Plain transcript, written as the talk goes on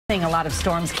A lot of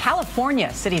storms.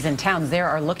 California cities and towns there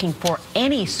are looking for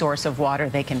any source of water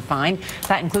they can find.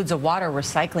 That includes a water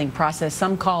recycling process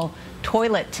some call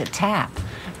toilet to tap.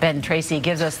 Ben Tracy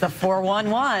gives us the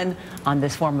 411 on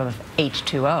this form of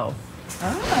H2O.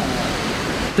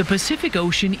 The Pacific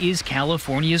Ocean is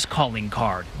California's calling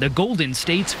card, the Golden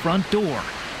State's front door.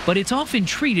 But it's often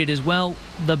treated as, well,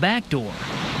 the back door.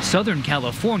 Southern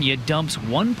California dumps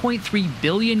 1.3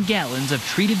 billion gallons of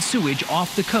treated sewage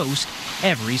off the coast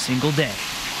every single day.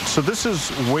 So this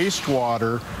is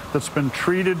wastewater that's been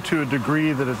treated to a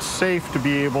degree that it's safe to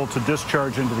be able to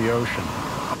discharge into the ocean.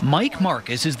 Mike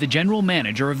Marcus is the general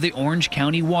manager of the Orange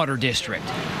County Water District.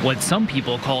 What some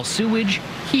people call sewage,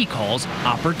 he calls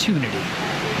opportunity.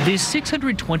 This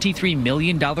 $623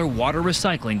 million water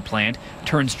recycling plant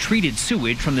turns treated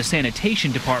sewage from the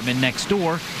sanitation department next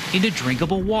door into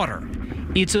drinkable water.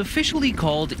 It's officially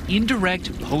called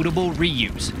indirect potable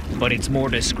reuse, but it's more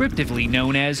descriptively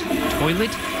known as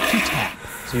toilet to tap.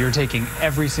 So you're taking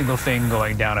every single thing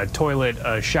going down a toilet,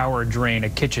 a shower drain, a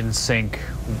kitchen sink,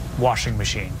 washing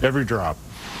machine. Every drop.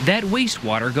 That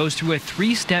wastewater goes through a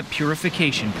three-step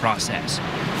purification process.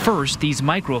 First, these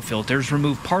microfilters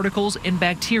remove particles and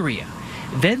bacteria.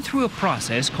 Then, through a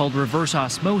process called reverse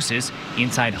osmosis,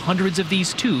 inside hundreds of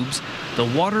these tubes, the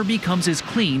water becomes as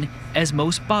clean as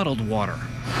most bottled water.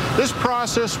 This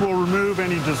process will remove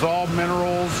any dissolved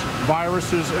minerals,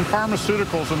 viruses, and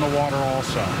pharmaceuticals in the water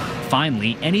also.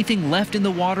 Finally, anything left in the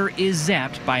water is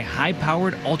zapped by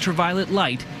high-powered ultraviolet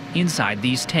light inside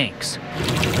these tanks.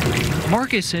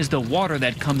 Marcus says the water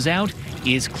that comes out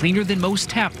is cleaner than most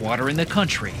tap water in the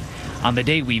country. On the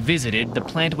day we visited, the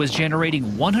plant was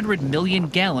generating 100 million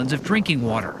gallons of drinking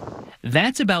water.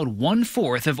 That's about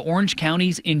 1/4 of Orange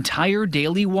County's entire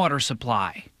daily water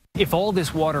supply. If all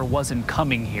this water wasn't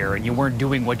coming here and you weren't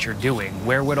doing what you're doing,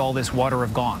 where would all this water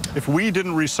have gone? If we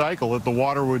didn't recycle it, the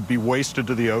water would be wasted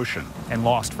to the ocean. And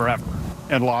lost forever.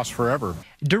 And lost forever.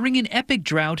 During an epic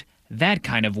drought, that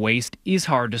kind of waste is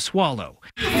hard to swallow.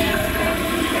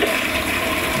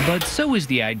 But so is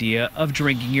the idea of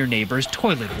drinking your neighbor's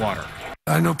toilet water.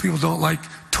 I know people don't like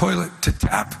toilet to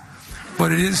tap,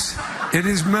 but it is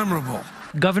memorable.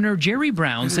 Governor Jerry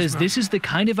Brown says this is the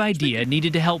kind of idea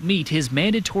needed to help meet his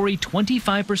mandatory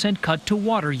 25% cut to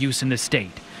water use in the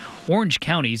state. Orange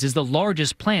County's is the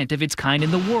largest plant of its kind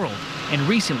in the world and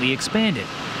recently expanded.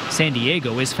 San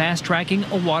Diego is fast-tracking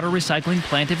a water recycling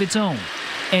plant of its own.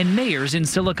 And mayors in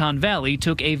Silicon Valley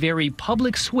took a very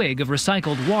public swig of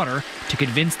recycled water to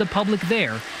convince the public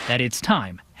there that its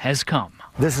time has come.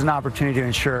 This is an opportunity to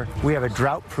ensure we have a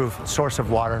drought-proof source of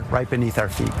water right beneath our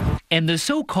feet. And the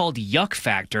so-called yuck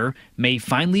factor may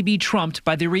finally be trumped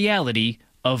by the reality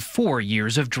of 4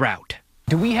 years of drought.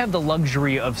 Do we have the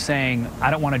luxury of saying,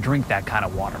 I don't want to drink that kind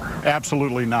of water?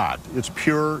 Absolutely not. It's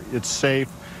pure, it's safe,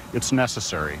 it's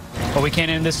necessary. Well, we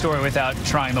can't end this story without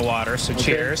trying the water, so okay.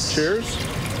 Cheers. Cheers.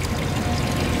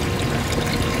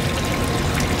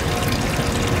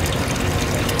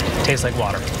 Tastes like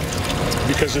water.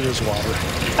 Because it is water.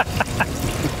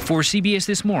 For CBS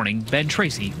This Morning, Ben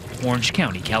Tracy, Orange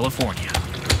County, California.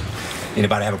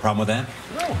 Anybody have a problem with that?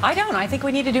 No, I don't. I think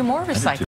we need to do more recycling.